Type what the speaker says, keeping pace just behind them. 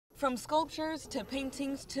From sculptures to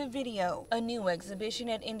paintings to video, a new exhibition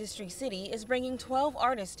at Industry City is bringing 12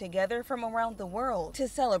 artists together from around the world to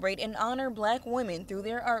celebrate and honor Black women through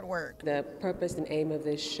their artwork. The purpose and aim of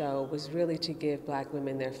this show was really to give Black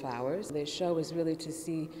women their flowers. This show is really to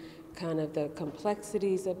see kind of the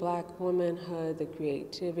complexities of Black womanhood, the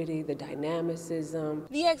creativity, the dynamicism.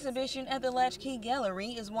 The exhibition at the Latchkey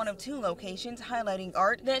Gallery is one of 2 locations highlighting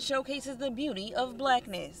art that showcases the beauty of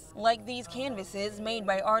Blackness, like these canvases made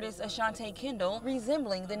by artist Ashante Kendall,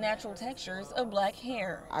 resembling the natural textures of Black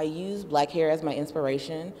hair. I use Black hair as my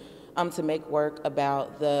inspiration to make work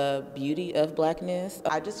about the beauty of Blackness.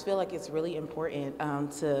 I just feel like it's really important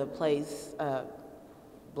to place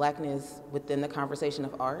Blackness within the conversation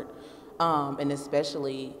of art, and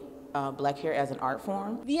especially Black hair as an art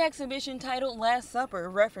form. The exhibition titled Last Supper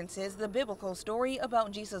references the biblical story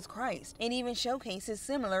about Jesus Christ. It even showcases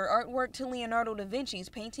similar artwork to Leonardo da Vinci's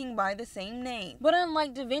painting by the same name. But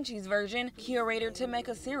unlike da Vinci's version, curator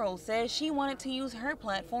Tameka Cyril says she wanted to use her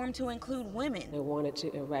platform to include women. I wanted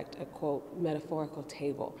to erect a, quote, metaphorical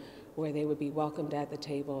table where they would be welcomed at the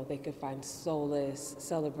table, they could find solace,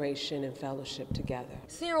 celebration, and fellowship together.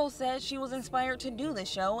 Cyril says she was inspired to do the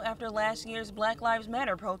show after last year's Black Lives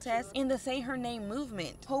Matter protests in the Say Her Name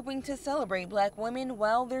movement, hoping to celebrate Black women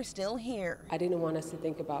while they're still here. I didn't want us to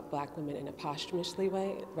think about Black women in a posthumously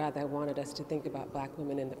way, rather I wanted us to think about Black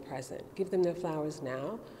women in the present. Give them their flowers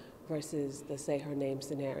now versus the Say Her Name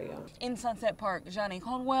scenario. In Sunset Park, Johnny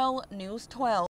Caldwell, News 12.